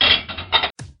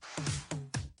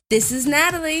This is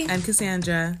Natalie. I'm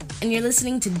Cassandra. And you're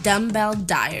listening to Dumbbell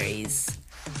Diaries,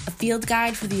 a field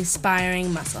guide for the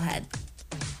aspiring musclehead.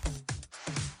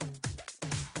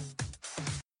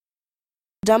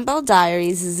 Dumbbell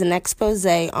Diaries is an expose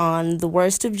on the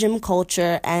worst of gym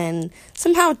culture and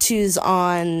some how-tos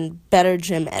on better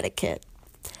gym etiquette.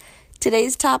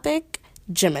 Today's topic,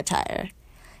 gym attire.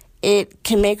 It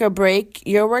can make or break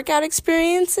your workout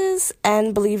experiences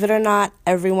and, believe it or not,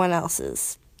 everyone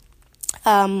else's.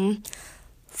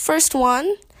 First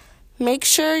one, make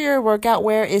sure your workout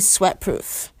wear is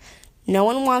sweat-proof. No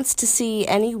one wants to see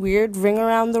any weird ring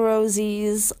around the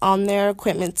rosies on their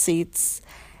equipment seats,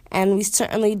 and we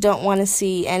certainly don't want to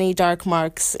see any dark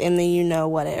marks in the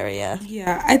you-know-what area.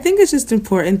 Yeah, I think it's just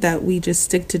important that we just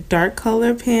stick to dark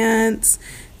color pants,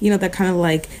 that kind of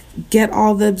like get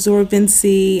all the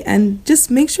absorbency, and just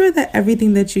make sure that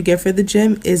everything that you get for the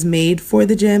gym is made for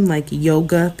the gym, like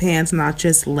yoga pants, not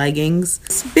just leggings.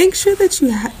 Just make sure that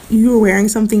you're wearing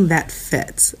something that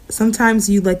fits. Sometimes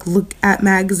you look at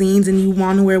magazines and you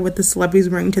want to wear what the celebrities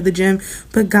are wearing to the gym,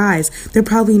 but guys, they're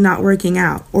probably not working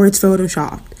out or it's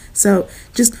photoshopped. So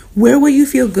just wear what you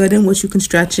feel good in, what you can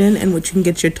stretch in, and what you can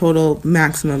get your total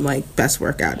maximum best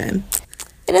workout in.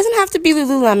 It doesn't have to be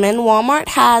Lululemon. Walmart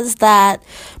has that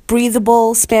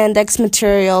breathable spandex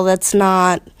material that's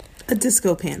not a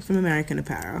disco pant from American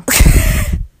Apparel.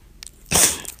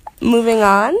 Moving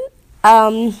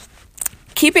on.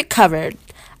 Keep it covered.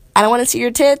 I don't want to see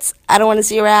your tits. I don't want to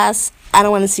see your ass. I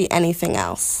don't want to see anything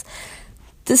else.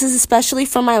 This is especially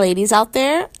for my ladies out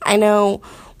there. I know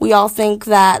we all think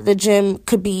that the gym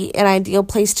could be an ideal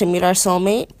place to meet our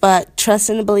soulmate, but trust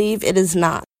and believe it is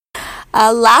not.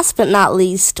 Last but not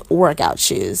least, workout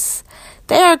shoes.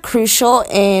 They are crucial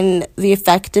in the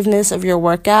effectiveness of your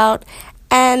workout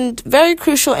and very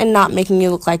crucial in not making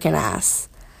you look like an ass.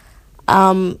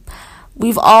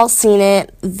 We've all seen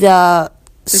it. The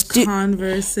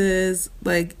Converses,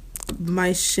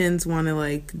 my shins want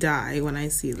to die when I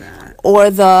see that. Or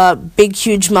the big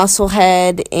huge muscle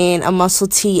head in a muscle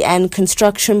tee and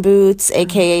construction boots,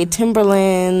 aka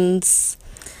Timberlands.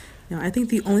 I think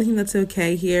the only thing that's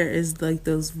okay here is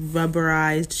those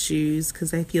rubberized shoes,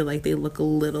 because I feel like they look a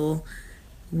little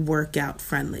workout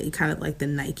friendly, kind of like the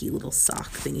Nike little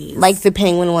sock thingies, like the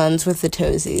penguin ones with the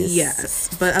toesies.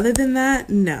 Yes, but other than that,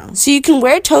 no. So you can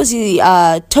wear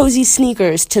toesy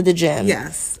sneakers to the gym.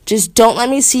 Yes. Just don't let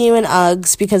me see you in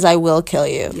Uggs, because I will kill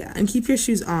you. Yeah, and keep your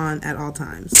shoes on at all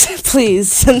times.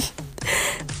 Please.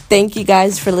 Thank you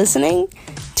guys for listening.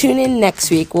 Tune in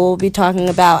next week. We'll be talking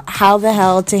about how the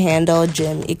hell to handle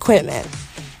gym equipment.